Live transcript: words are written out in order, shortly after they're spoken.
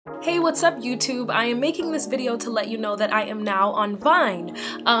Hey, what's up YouTube? I am making this video to let you know that I am now on Vine.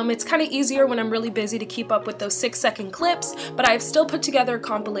 It's kind of easier when I'm really busy to keep up with those 6-second clips, but I've still put together a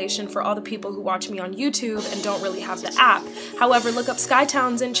compilation for all the people who watch me on YouTube and don't really have the app. However, look up Skye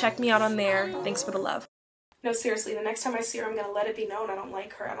Townsend, check me out on there. Thanks for the love. No, seriously, the next time I see her, I'm gonna let it be known I don't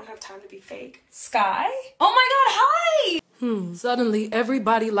like her. I don't have time to be fake. Skye? Oh my god, hi! Suddenly,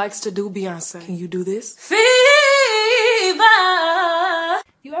 everybody likes to do Beyonce. Can you do this? Fever!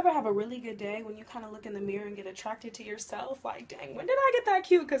 You ever have a really good day when you kind of look in the mirror and get attracted to yourself? Like, dang, when did I get that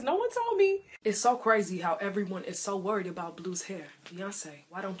cute? Because no one told me. It's so crazy how everyone is so worried about Blue's hair. Beyonce,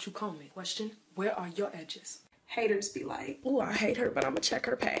 why don't you comb it? Question, where are your edges? Haters be like, ooh, I hate her, but I'm gonna check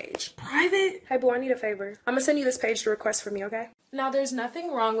her page. Private? Hey, boo, I need a favor. I'm gonna send you this page to request for me, okay? Now, there's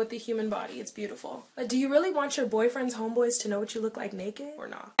nothing wrong with the human body. It's beautiful. But do you really want your boyfriend's homeboys to know what you look like naked or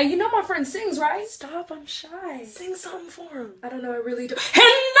not? Hey, you know my friend sings, right? Stop, I'm shy. Sing something for him. I don't know, I really do.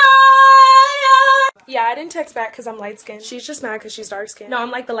 Yeah, I didn't text back because I'm light-skinned. She's just mad because she's dark-skinned. No,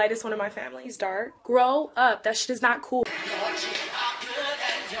 I'm like the lightest one in my family. He's dark. Grow up. That shit is not cool.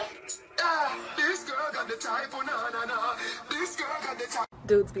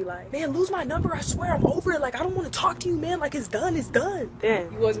 Dudes be like, man, lose my number, I swear I'm over it. Like, I don't want to talk to you, man. Like, it's done, it's done.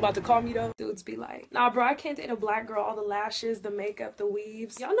 Damn, you wasn't about to call me though? Dudes be like, nah, bro, I can't date a black girl. All the lashes, the makeup, the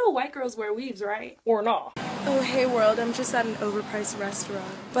weaves. Y'all know white girls wear weaves, right? Or not. Oh, hey world, I'm just at an overpriced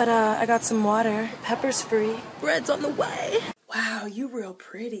restaurant. But I got some water. Pepper's free. Bread's on the way. Wow, you real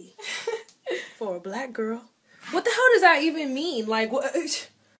pretty. For a black girl. What the hell does that even mean? Like, what?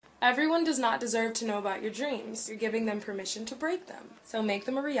 Everyone does not deserve to know about your dreams. You're giving them permission to break them. So make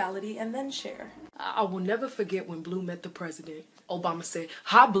them a reality and then share. I will never forget when Blue met the president. Obama said,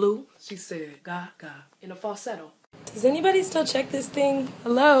 hi, Blue. She said, ga, ga, in a falsetto. Does anybody still check this thing?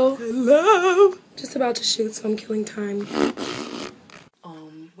 Hello? Hello? Just about to shoot, so I'm killing time.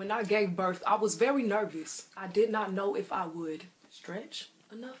 When I gave birth, I was very nervous. I did not know if I would stretch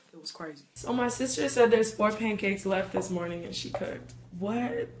enough. It was crazy. So my sister said there's 4 pancakes left this morning and she cooked.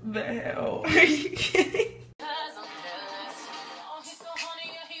 What the hell? Are you kidding?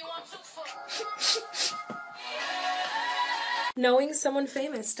 Knowing someone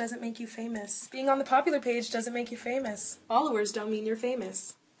famous doesn't make you famous. Being on the popular page doesn't make you famous. Followers don't mean you're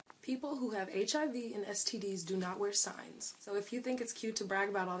famous. People who have HIV and STDs do not wear signs. So if you think it's cute to brag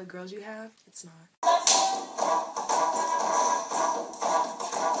about all the girls you have, it's not.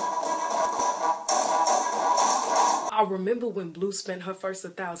 I remember when Blue spent her first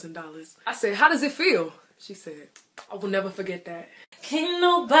 $1,000. I said, how does it feel? She said, I will never forget that. Can't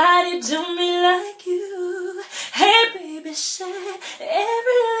nobody do me like you. Hey baby, shine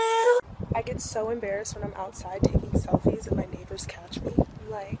every little. I get so embarrassed when I'm outside taking selfies and my neighbors catch me.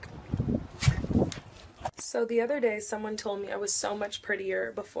 I'm like. So the other day someone told me I was so much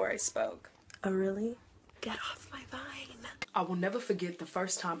prettier before I spoke. Oh really? Get off my Vine. I will never forget the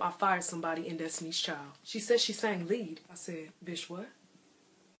first time I fired somebody in Destiny's Child. She said she sang lead. I said, bitch, what?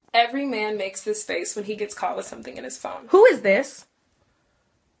 Every man makes this face when he gets caught with something in his phone. Who is this?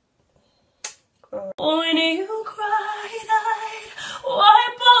 When you cried,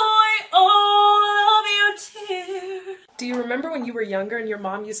 wipe away all of your tears. Do you remember when you were younger and your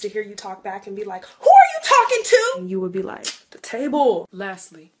mom used to hear you talk back and be like, who are you talking to? And you would be like, the table.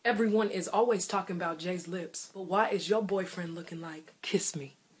 Lastly, everyone is always talking about Jay's lips, but why is your boyfriend looking like kiss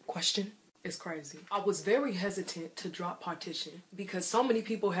me? Question? It's crazy. I was very hesitant to drop Partition because so many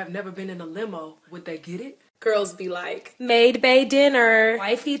people have never been in a limo. Would they get it? Girls be like, Maid Bay dinner,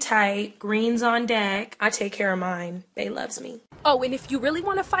 wifey tight, greens on deck. I take care of mine. Bay loves me. Oh, and if you really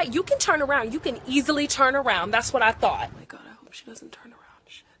want to fight, you can turn around. You can easily turn around. That's what I thought. Oh my god, I hope she doesn't turn around.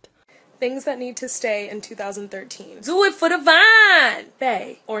 Shit. Things that need to stay in 2013. Do it for the Vine.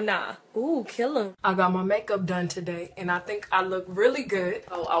 Bay or nah. Ooh, kill him. I got my makeup done today and I think I look really good.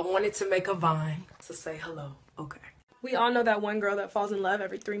 So I wanted to make a Vine to say hello. Okay. We all know that one girl that falls in love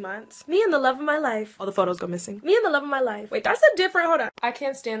every 3 months. Me and the love of my life. All the photos go missing. Me and the love of my life. Wait, that's a different, hold on. I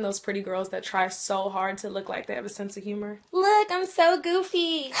can't stand those pretty girls that try so hard to look like they have a sense of humor. Look, I'm so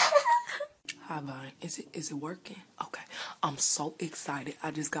goofy. Hi Vine, is it working? Okay, I'm so excited.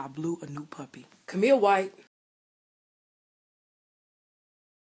 I just got Blue a new puppy. Camille White,